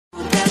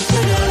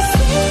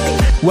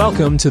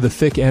Welcome to the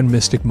Thick and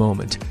Mystic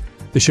Moment,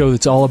 the show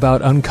that's all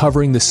about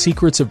uncovering the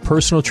secrets of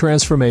personal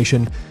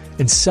transformation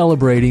and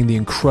celebrating the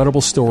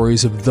incredible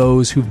stories of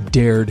those who've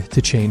dared to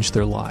change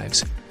their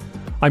lives.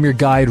 I'm your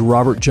guide,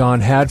 Robert John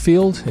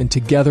Hadfield, and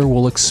together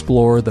we'll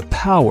explore the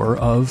power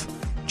of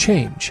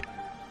change.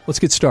 Let's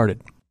get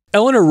started.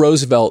 Eleanor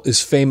Roosevelt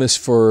is famous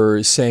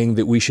for saying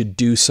that we should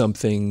do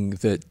something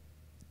that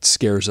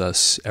scares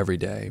us every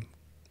day.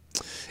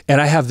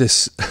 And I have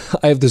this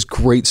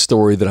great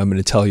story that I'm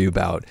going to tell you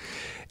about.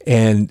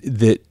 And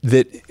that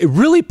it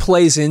really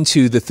plays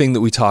into the thing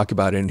that we talk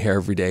about in here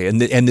every day,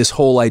 and this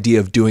whole idea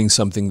of doing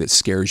something that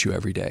scares you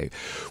every day.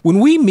 When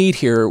we meet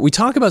here, we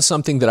talk about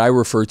something that I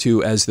refer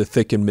to as the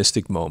thick and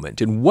mystic moment.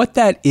 And what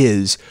that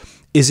is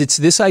it's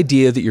this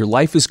idea that your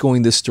life is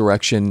going this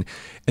direction,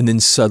 and then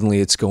suddenly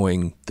it's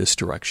going this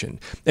direction.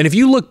 And if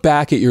you look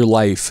back at your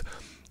life,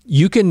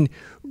 you can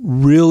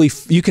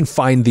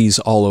find these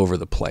all over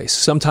the place.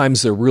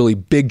 Sometimes they're really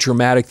big,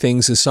 dramatic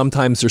things, and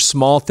sometimes they're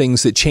small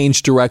things that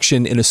change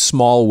direction in a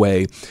small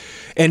way.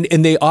 And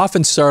they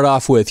often start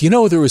off with,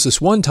 there was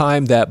this one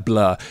time that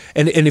blah.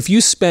 And if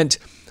you spent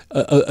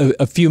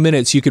a few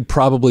minutes, you could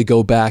probably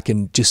go back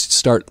and just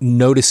start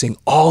noticing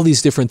all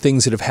these different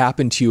things that have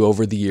happened to you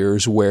over the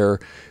years where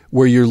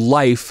your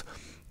life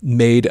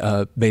made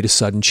a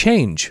sudden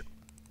change.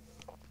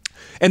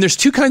 And there's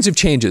two kinds of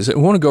changes. I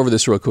want to go over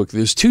this real quick.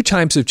 There's two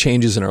types of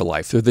changes in our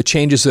life. They're the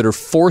changes that are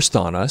forced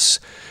on us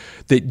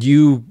that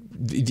you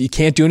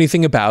can't do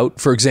anything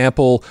about. For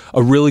example,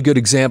 a really good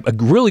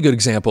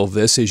example of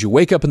this is you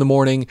wake up in the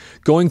morning,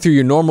 going through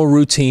your normal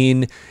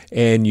routine,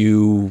 and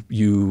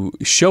you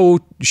show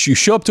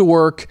up to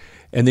work,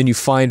 and then you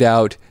find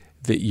out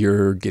that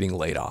you're getting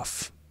laid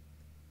off.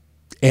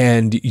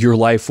 And your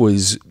life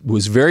was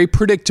very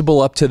predictable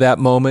up to that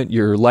moment.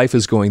 Your life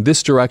is going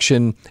this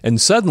direction,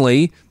 and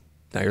suddenly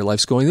now your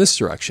life's going this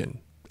direction,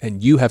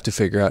 and you have to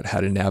figure out how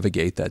to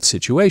navigate that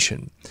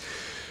situation.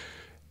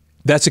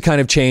 That's a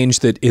kind of change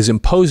that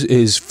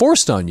is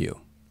forced on you.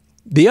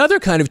 The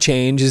other kind of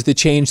change is the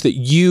change that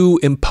you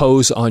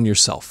impose on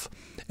yourself.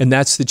 And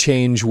that's the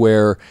change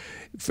where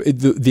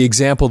the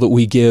example that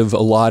we give a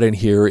lot in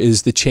here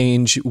is the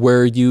change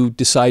where you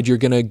decide you're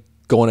going to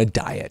go on a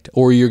diet,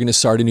 or you're going to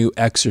start a new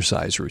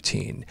exercise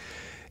routine.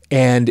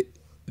 And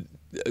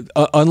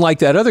unlike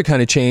that other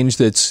kind of change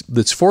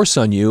that's forced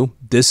on you,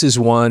 this is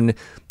one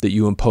that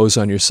you impose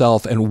on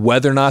yourself, and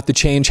whether or not the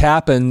change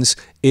happens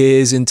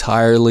is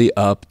entirely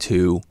up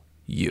to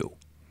you.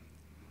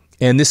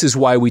 And this is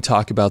why we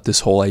talk about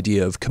this whole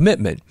idea of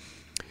commitment,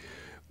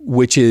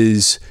 which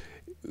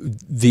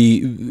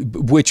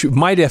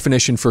my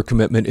definition for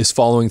commitment is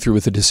following through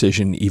with a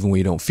decision even when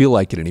you don't feel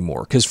like it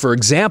anymore. Because, for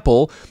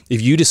example,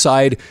 if you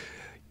decide,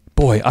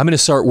 boy, I'm going to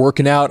start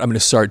working out. I'm going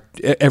to start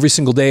every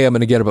single day. I'm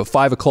going to get up at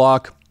 5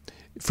 o'clock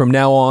from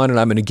now on, and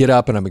I'm going to get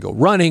up and I'm going to go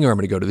running, or I'm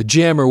going to go to the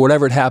gym, or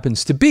whatever it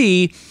happens to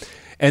be.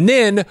 And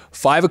then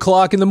 5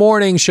 o'clock in the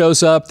morning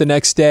shows up the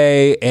next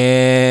day,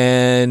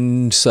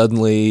 and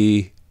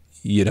suddenly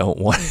you don't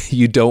want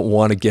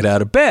to get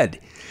out of bed.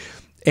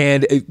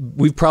 And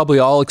we've probably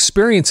all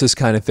experienced this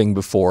kind of thing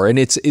before.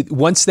 And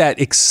once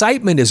that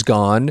excitement is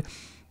gone,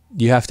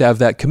 you have to have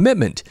that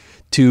commitment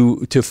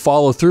to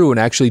follow through and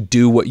actually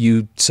do what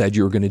you said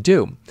you were going to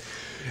do.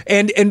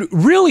 And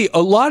really,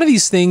 a lot of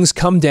these things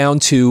come down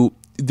to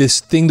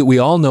this thing that we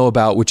all know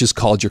about, which is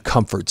called your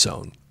comfort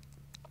zone.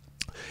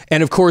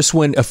 And of course,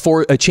 when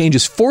a change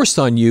is forced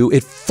on you,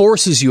 it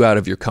forces you out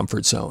of your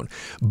comfort zone.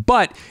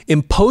 But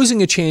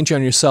imposing a change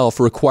on yourself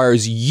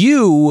requires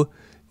you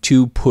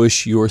to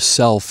push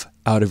yourself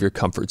out of your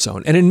comfort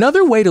zone. And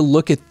another way to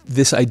look at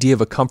this idea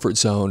of a comfort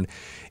zone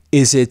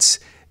is it's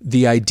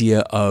the idea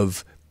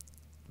of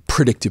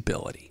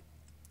predictability.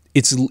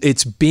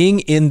 It's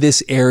being in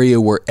this area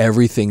where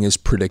everything is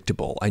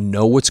predictable. I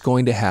know what's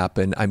going to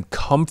happen. I'm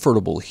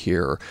comfortable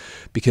here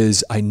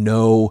because I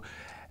know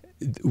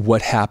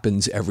what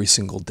happens every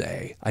single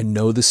day. I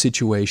know the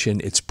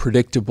situation. It's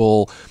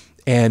predictable.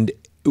 And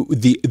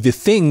the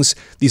things,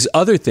 these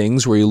other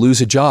things where you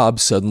lose a job,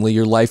 suddenly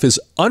your life is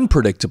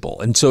unpredictable.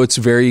 And so it's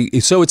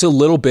a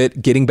little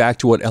bit, getting back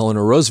to what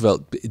Eleanor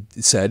Roosevelt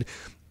said,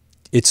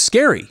 it's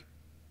scary.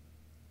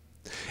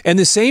 And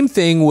the same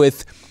thing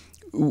with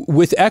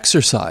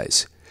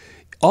exercise.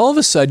 All of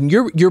a sudden,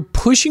 you're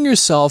pushing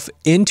yourself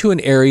into an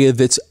area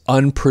that's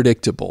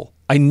unpredictable.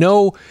 I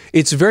know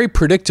it's very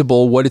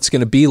predictable what it's going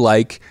to be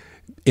like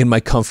in my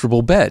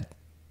comfortable bed.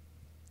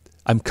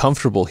 I'm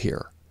comfortable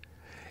here.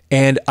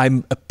 And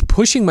I'm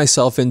pushing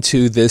myself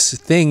into this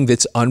thing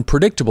that's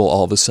unpredictable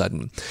all of a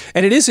sudden.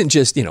 And it isn't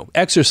just,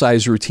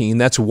 exercise routine,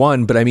 that's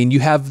one, but I mean,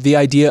 you have the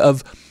idea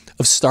of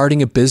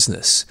starting a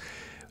business.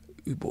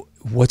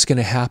 What's going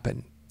to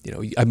happen?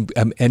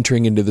 I'm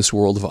entering into this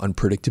world of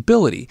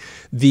unpredictability.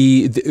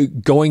 The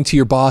going to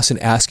your boss and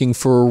asking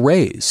for a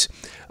raise,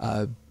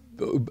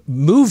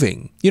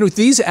 moving.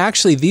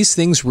 These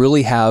things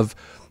really have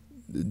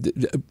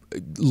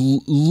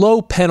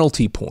low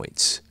penalty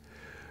points,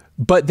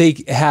 but they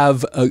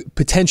have a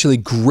potentially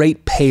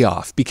great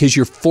payoff because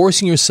you're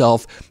forcing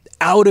yourself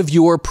out of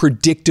your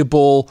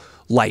predictable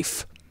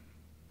life.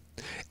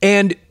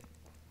 And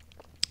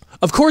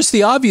of course,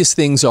 the obvious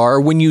things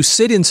are when you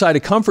sit inside a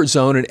comfort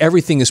zone and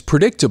everything is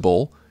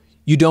predictable,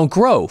 you don't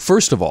grow,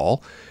 first of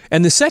all.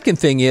 And the second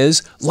thing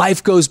is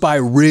life goes by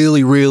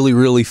really, really,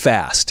 really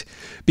fast.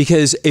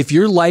 Because if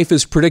your life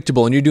is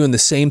predictable and you're doing the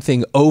same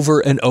thing over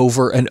and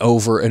over and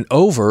over and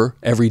over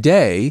every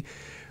day,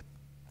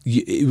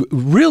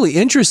 really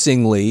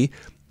interestingly,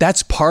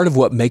 that's part of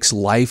what makes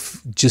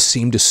life just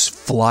seem to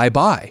fly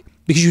by.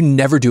 Because you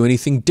never do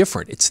anything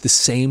different. It's the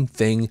same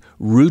thing,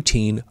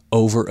 routine,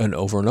 over and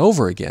over and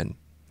over again.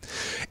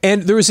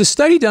 And there was a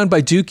study done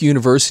by Duke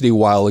University a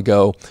while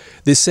ago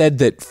that said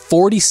that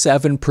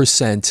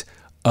 47%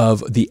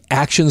 of the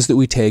actions that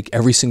we take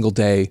every single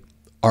day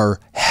are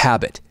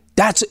habit.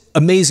 That's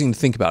amazing to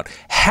think about.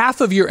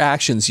 Half of your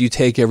actions you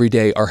take every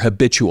day are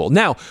habitual.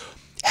 Now,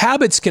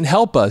 habits can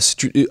help us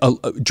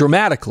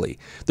dramatically.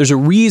 There's a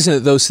reason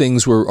that those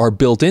things are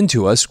built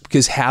into us,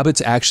 because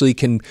habits actually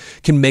can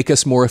make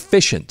us more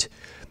efficient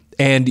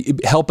and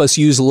help us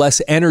use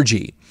less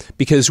energy,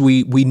 because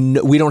we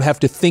don't have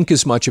to think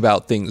as much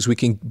about things.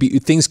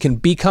 Things can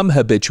become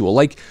habitual,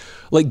 like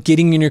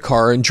getting in your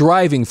car and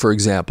driving, for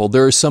example.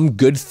 There are some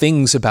good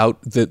things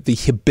about the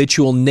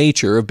habitual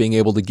nature of being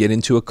able to get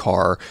into a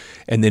car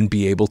and then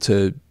be able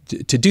to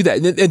do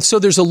that. And so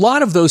there's a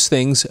lot of those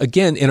things,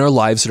 again, in our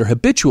lives that are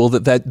habitual,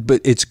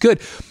 but it's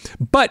good.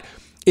 But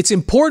it's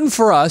important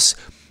for us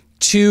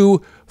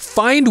to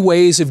find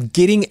ways of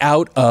getting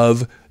out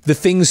of the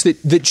things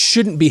that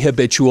shouldn't be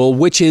habitual,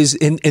 which is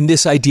in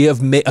this idea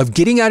of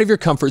getting out of your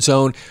comfort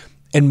zone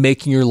and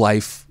making your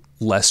life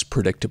less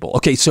predictable.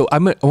 Okay, so I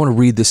want to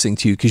read this thing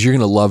to you because you're going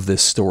to love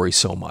this story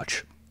so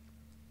much.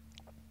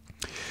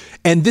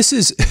 And this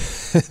is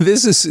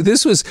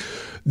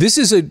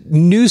a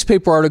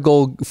newspaper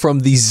article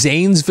from the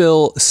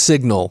Zanesville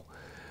Signal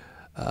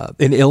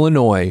in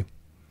Illinois,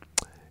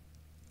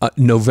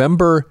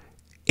 November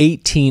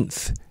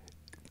 18th,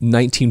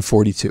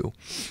 1942.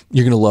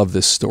 You're going to love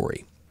this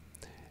story,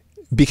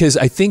 because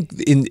I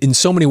think in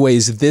so many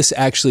ways this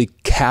actually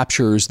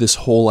captures this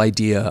whole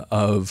idea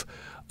of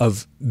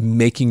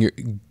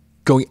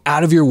going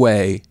out of your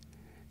way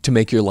to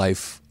make your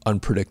life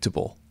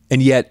unpredictable.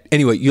 And yet,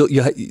 anyway, you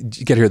got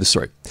to hear the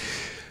story.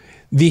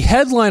 The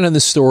headline on the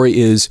story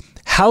is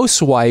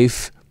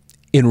 "Housewife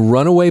in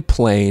Runaway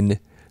Plane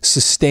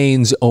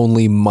Sustains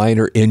Only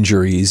Minor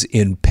Injuries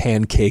in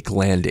Pancake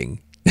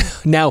Landing."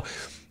 Now,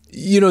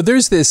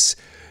 there's this,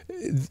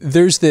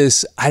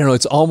 I don't know,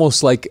 it's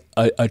almost like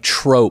a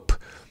trope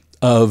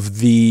of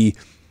the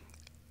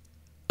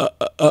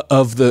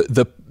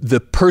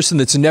person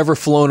that's never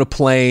flown a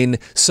plane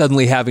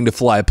suddenly having to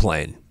fly a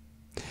plane.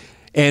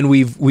 And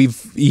we've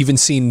even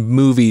seen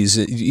movies,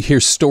 you hear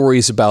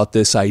stories about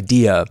this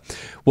idea.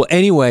 Well,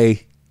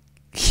 anyway,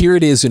 here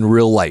it is in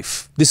real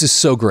life. This is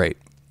so great.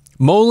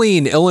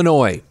 Moline,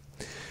 Illinois.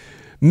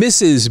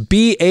 Mrs.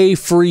 B.A.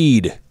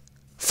 Freed,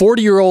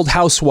 40-year-old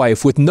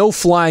housewife with no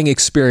flying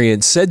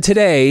experience, said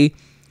today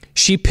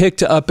she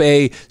picked up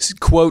a,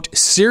 quote,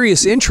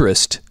 serious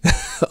interest,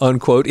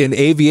 unquote, in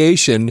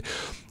aviation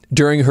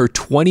during her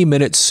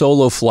 20-minute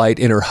solo flight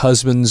in her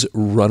husband's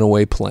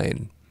runaway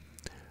plane.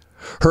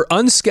 Her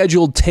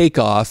unscheduled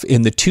takeoff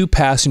in the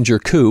 2-passenger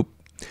coupe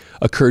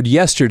occurred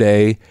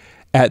yesterday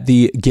at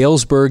the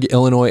Galesburg,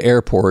 Illinois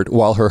airport,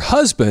 while her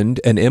husband,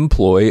 an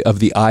employee of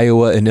the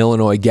Iowa and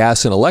Illinois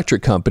Gas and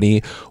Electric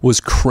Company, was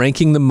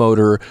cranking the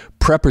motor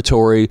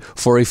preparatory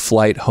for a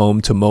flight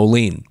home to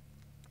Moline.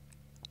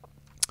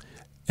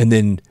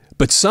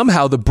 But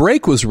somehow the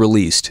brake was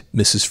released,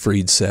 Mrs.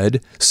 Freed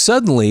said.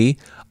 Suddenly,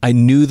 I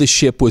knew the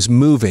ship was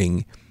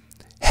moving,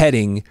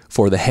 heading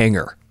for the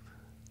hangar.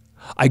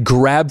 I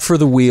grabbed for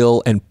the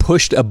wheel and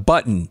pushed a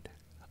button.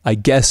 I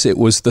guess it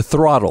was the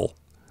throttle.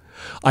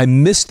 I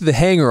missed the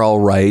hangar all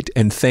right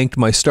and thanked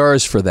my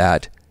stars for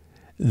that.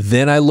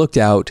 Then I looked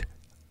out.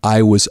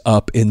 I was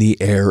up in the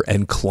air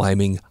and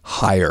climbing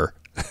higher.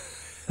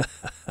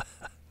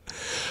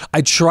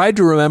 I tried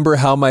to remember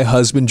how my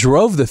husband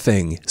drove the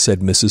thing,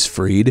 said Mrs.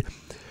 Freed,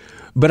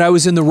 but I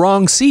was in the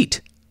wrong seat,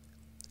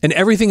 and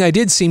everything I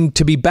did seemed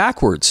to be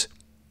backwards.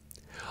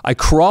 I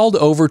crawled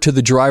over to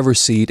the driver's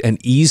seat and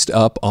eased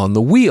up on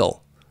the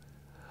wheel.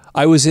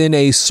 I was in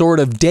a sort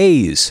of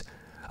daze,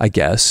 I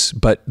guess,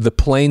 but the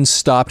plane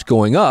stopped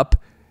going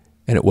up,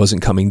 and it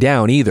wasn't coming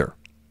down either.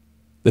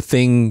 The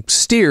thing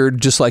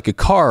steered just like a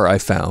car, I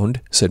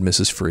found, said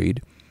Mrs.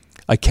 Freed.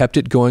 I kept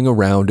it going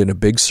around in a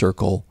big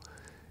circle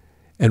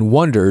and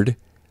wondered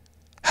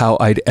how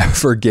I'd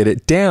ever get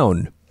it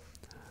down.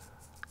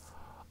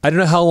 I don't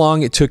know how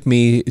long it took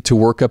me to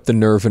work up the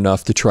nerve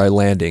enough to try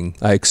landing.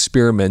 I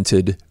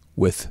experimented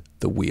with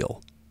the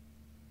wheel.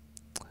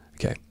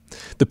 Okay.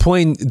 The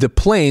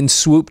plane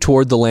swooped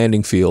toward the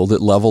landing field.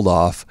 It leveled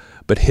off,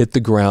 but hit the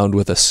ground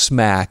with a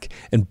smack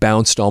and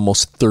bounced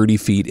almost 30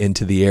 feet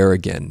into the air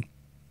again.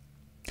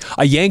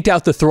 I yanked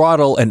out the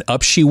throttle and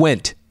up she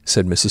went,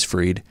 said Mrs.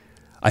 Freed.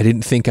 I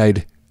didn't think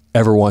I'd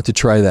ever want to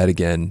try that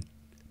again,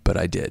 but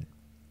I did.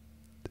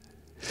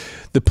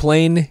 The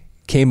plane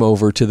came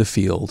over to the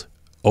field,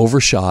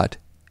 overshot,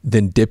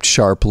 then dipped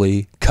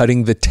sharply,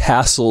 cutting the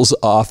tassels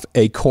off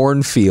a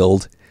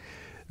cornfield.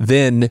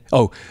 Then,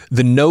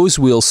 the nose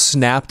wheel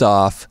snapped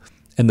off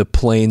and the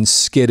plane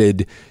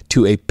skidded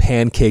to a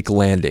pancake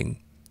landing.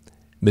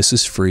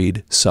 Mrs.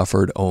 Freed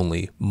suffered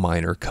only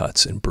minor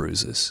cuts and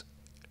bruises.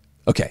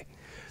 Okay,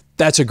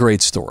 that's a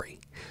great story.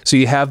 So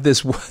you have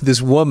this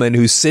woman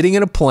who's sitting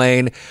in a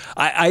plane.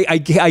 I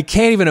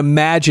can't even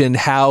imagine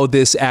how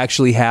this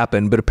actually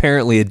happened, but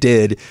apparently it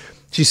did.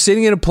 She's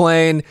sitting in a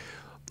plane.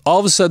 All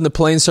of a sudden, the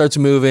plane starts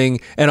moving,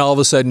 and all of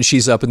a sudden,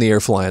 she's up in the air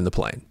flying the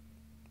plane.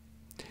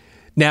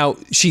 Now,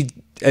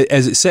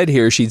 as it said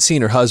here, she'd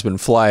seen her husband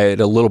fly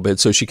it a little bit,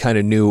 so she kind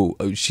of knew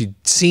she'd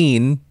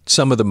seen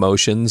some of the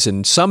motions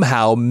and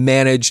somehow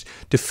managed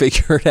to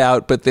figure it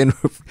out, but then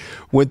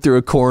went through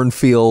a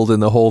cornfield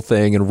and the whole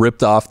thing and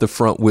ripped off the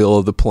front wheel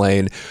of the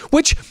plane,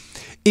 which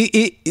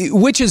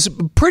is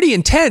pretty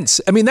intense.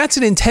 I mean, that's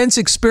an intense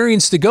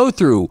experience to go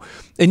through.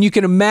 And you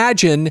can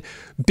imagine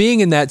being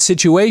in that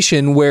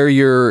situation where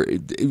you're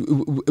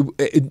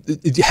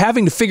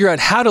having to figure out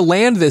how to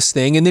land this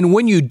thing. And then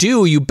when you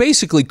do, you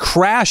basically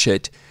crash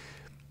it.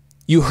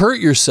 You hurt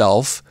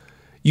yourself.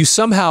 You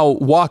somehow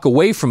walk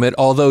away from it,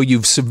 although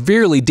you've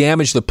severely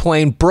damaged the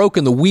plane,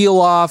 broken the wheel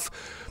off,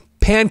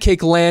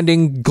 pancake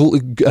landing,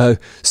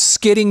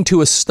 skidding to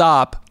a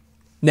stop.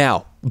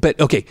 Now,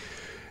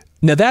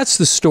 that's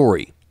the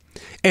story.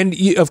 And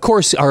of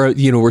course,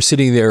 we're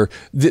sitting there.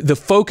 The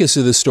focus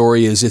of the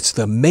story is it's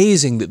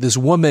amazing that this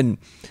woman,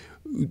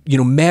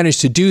 managed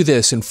to do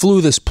this and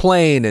flew this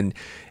plane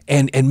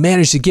and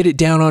managed to get it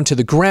down onto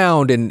the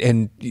ground.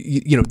 And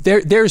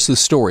there's the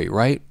story,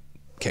 right?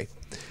 Okay.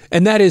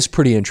 And that is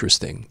pretty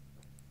interesting.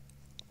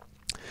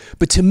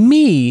 But to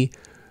me,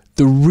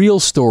 the real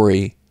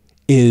story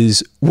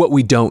is what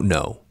we don't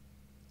know.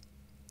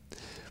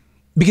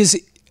 Because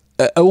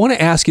I want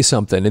to ask you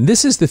something, and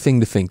this is the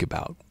thing to think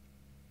about.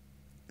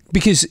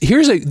 Because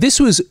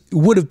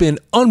would have been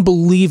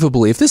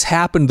unbelievably, if this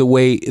happened the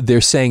way they're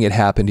saying it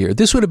happened here,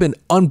 this would have been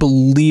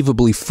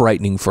unbelievably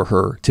frightening for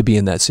her to be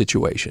in that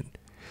situation.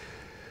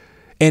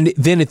 And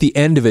then at the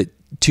end of it,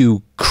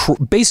 to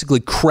basically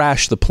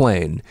crash the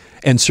plane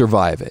and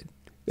survive it.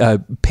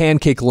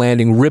 Pancake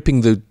landing, ripping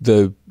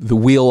the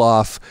wheel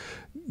off,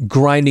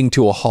 grinding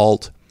to a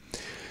halt.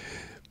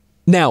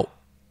 Now,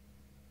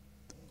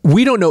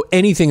 we don't know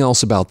anything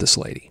else about this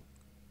lady.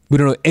 We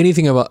don't know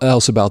anything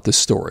else about this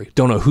story.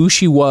 Don't know who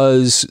she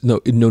was. No,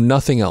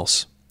 nothing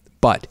else.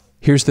 But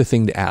here's the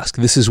thing to ask.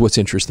 This is what's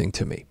interesting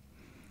to me.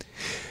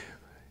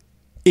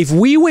 If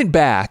we went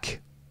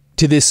back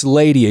to this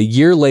lady a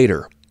year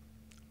later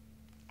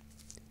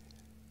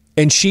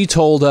and she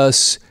told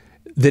us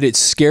that it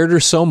scared her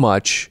so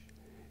much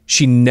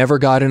she never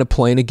got in a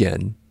plane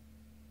again,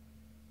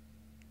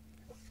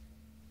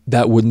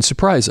 that wouldn't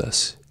surprise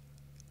us.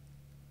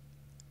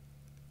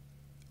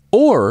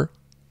 Or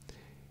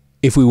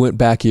if we went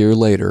back a year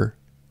later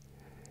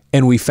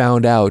and we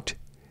found out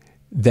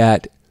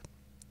that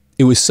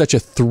it was such a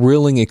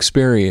thrilling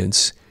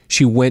experience,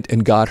 she went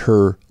and got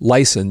her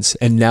license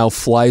and now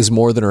flies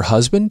more than her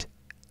husband,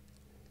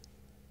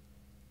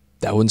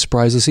 that wouldn't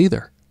surprise us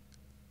either.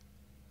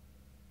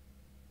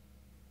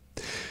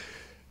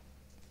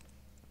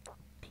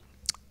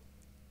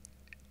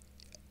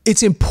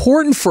 It's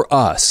important for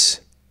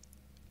us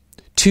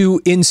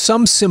to, in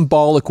some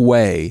symbolic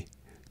way,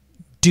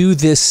 do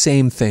this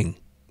same thing.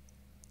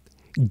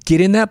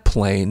 Get in that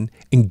plane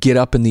and get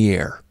up in the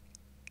air.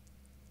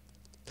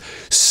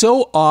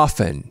 So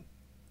often,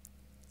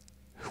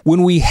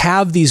 when we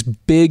have these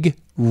big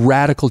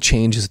radical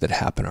changes that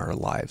happen in our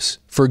lives,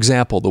 for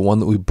example, the one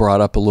that we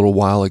brought up a little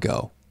while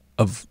ago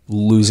of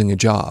losing a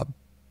job,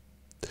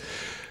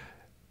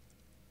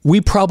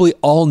 we probably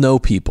all know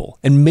people,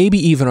 and maybe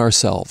even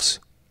ourselves,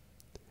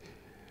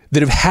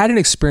 that have had an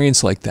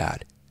experience like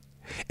that.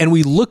 And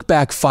we look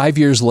back 5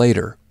 years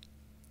later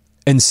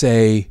and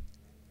say,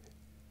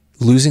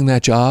 losing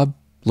that job,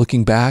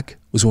 looking back,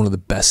 was one of the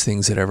best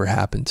things that ever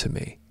happened to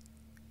me.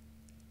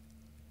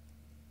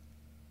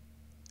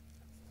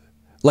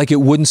 Like, it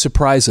wouldn't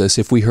surprise us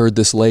if we heard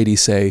this lady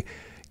say,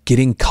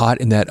 getting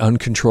caught in that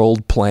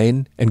uncontrolled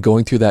plane and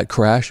going through that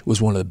crash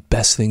was one of the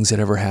best things that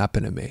ever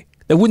happened to me.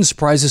 That wouldn't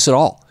surprise us at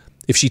all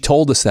if she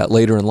told us that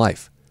later in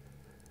life.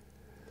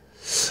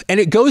 And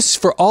it goes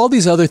for all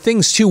these other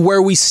things too,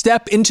 where we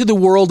step into the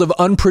world of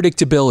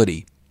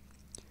unpredictability.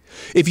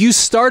 If you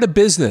start a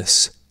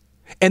business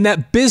and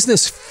that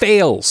business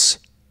fails,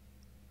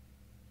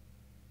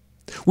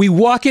 we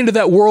walk into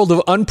that world of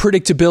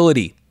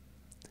unpredictability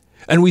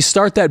and we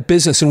start that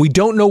business and we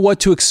don't know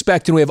what to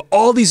expect and we have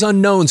all these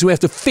unknowns and we have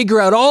to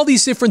figure out all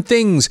these different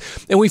things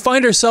and we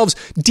find ourselves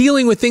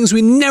dealing with things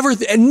we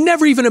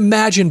never even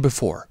imagined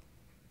before.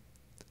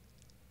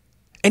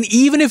 And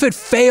even if it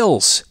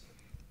fails,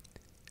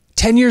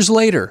 10 years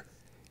later,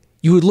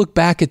 you would look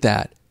back at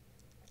that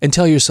and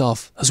tell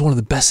yourself, that was one of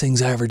the best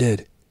things I ever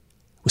did,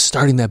 was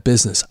starting that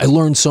business. I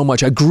learned so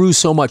much. I grew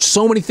so much.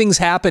 So many things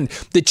happened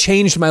that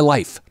changed my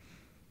life.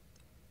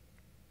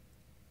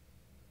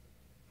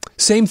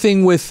 Same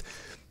thing with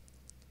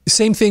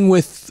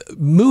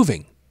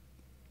moving.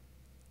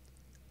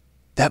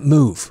 That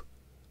move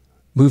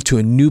to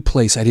a new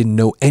place. I didn't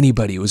know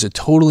anybody. It was a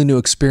totally new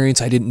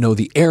experience. I didn't know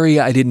the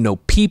area. I didn't know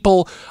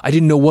people. I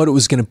didn't know what it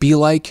was going to be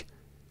like.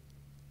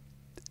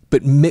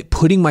 But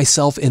putting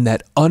myself in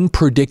that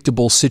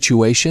unpredictable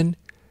situation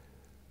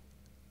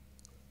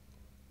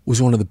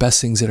was one of the best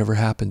things that ever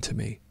happened to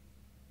me.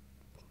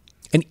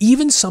 And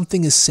even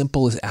something as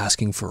simple as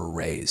asking for a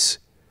raise.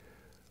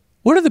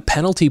 What are the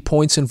penalty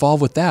points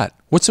involved with that?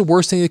 What's the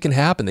worst thing that can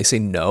happen? They say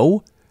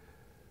no.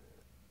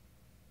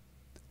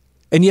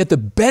 And yet the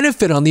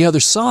benefit on the other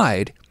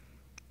side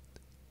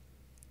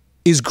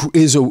is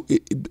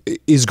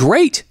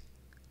great.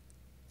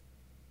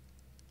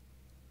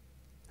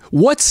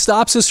 What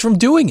stops us from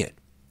doing it?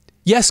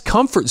 Yes,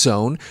 comfort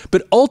zone,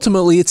 but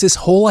ultimately it's this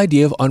whole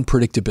idea of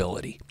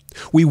unpredictability.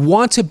 We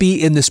want to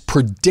be in this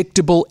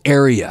predictable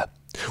area.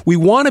 We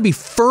want to be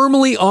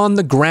firmly on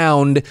the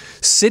ground,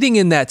 sitting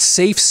in that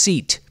safe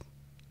seat.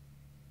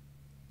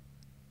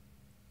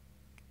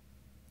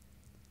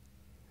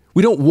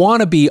 We don't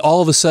want to be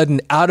all of a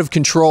sudden out of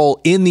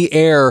control, in the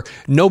air.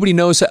 Nobody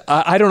knows.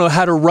 I don't know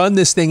how to run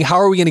this thing. How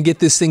are we going to get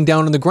this thing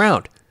down on the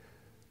ground?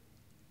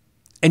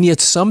 And yet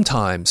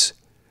sometimes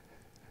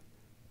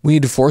we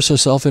need to force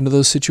ourselves into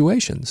those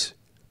situations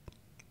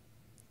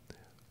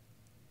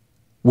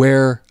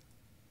where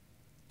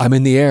I'm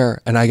in the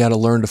air and I got to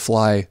learn to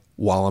fly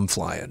while I'm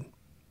flying.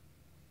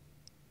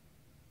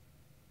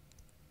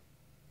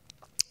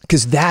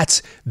 Because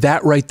that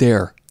right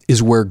there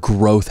is where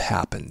growth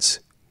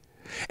happens.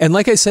 And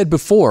like I said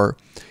before,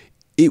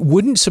 it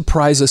wouldn't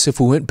surprise us if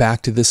we went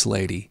back to this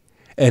lady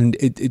and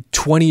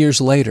 20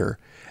 years later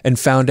and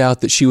found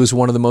out that she was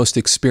one of the most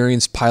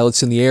experienced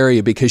pilots in the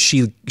area, because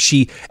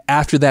she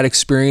after that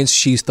experience,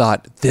 she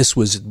thought, this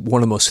was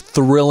one of the most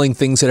thrilling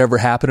things that ever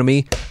happened to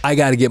me. I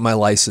got to get my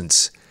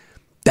license.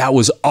 That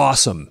was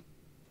awesome.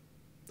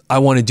 I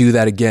want to do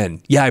that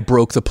again. Yeah, I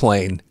broke the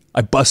plane.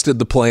 I busted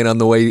the plane on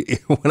the way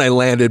when I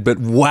landed, but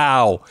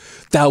wow,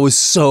 that was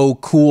so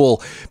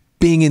cool.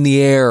 Being in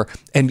the air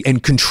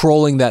and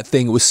controlling that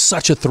thing was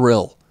such a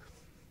thrill.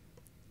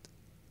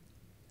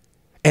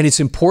 And it's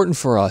important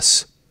for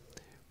us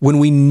when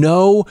we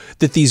know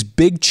that these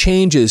big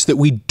changes, that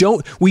we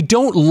don't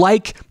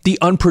like the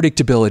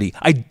unpredictability.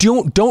 I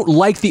don't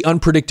like the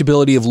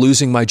unpredictability of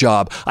losing my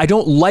job. I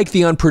don't like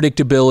the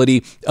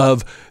unpredictability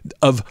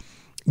of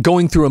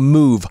going through a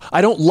move. I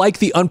don't like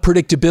the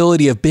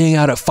unpredictability of being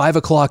out at 5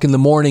 o'clock in the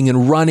morning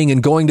and running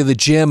and going to the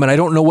gym, and I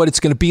don't know what it's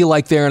going to be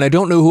like there, and I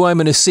don't know who I'm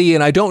going to see,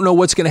 and I don't know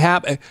what's going to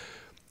happen.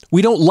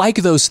 We don't like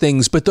those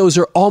things, but those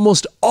are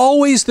almost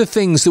always the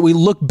things that we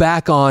look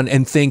back on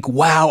and think,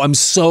 wow, I'm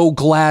so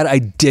glad I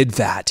did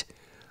that.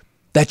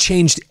 That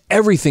changed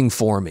everything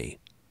for me.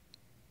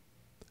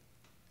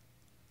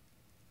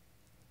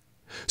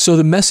 So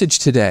the message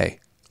today,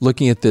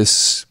 looking at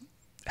this,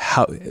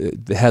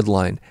 the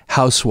headline,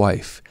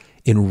 housewife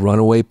in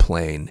runaway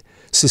plane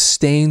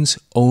sustains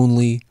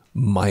only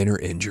minor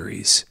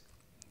injuries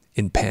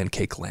in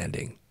pancake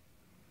landing.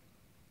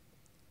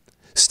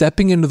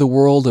 Stepping into the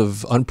world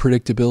of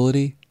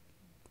unpredictability,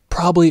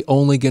 probably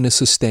only going to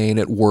sustain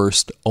at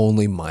worst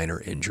only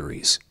minor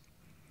injuries.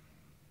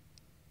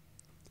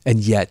 And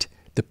yet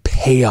the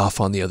payoff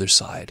on the other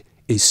side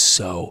is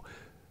so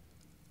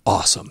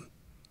awesome.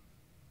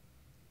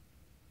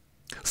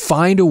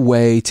 Find a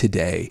way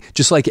today,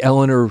 just like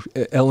Eleanor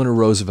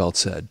Roosevelt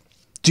said,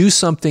 do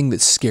something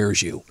that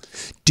scares you.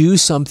 Do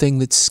something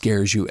that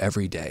scares you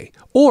every day.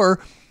 Or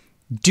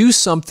do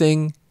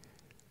something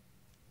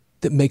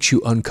that makes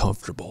you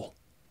uncomfortable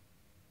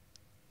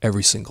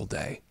every single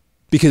day.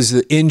 Because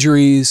the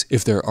injuries,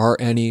 if there are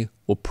any,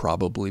 will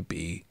probably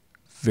be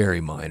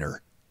very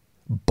minor.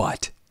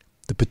 But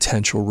the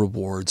potential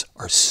rewards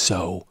are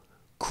so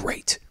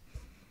great.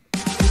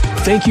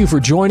 Thank you for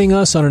joining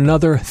us on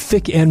another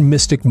Thick and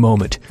Mystic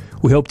moment.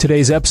 We hope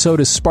today's episode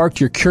has sparked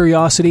your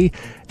curiosity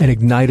and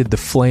ignited the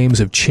flames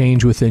of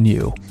change within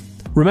you.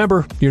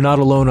 Remember, you're not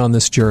alone on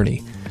this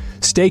journey.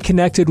 Stay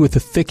connected with the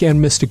Thick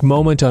and Mystic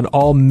moment on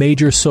all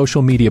major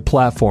social media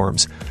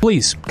platforms.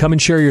 Please come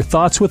and share your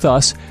thoughts with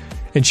us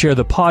and share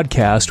the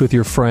podcast with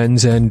your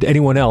friends and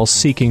anyone else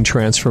seeking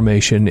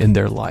transformation in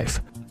their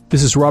life.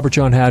 This is Robert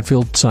John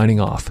Hadfield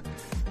signing off.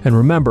 And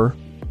remember,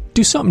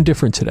 do something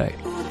different today.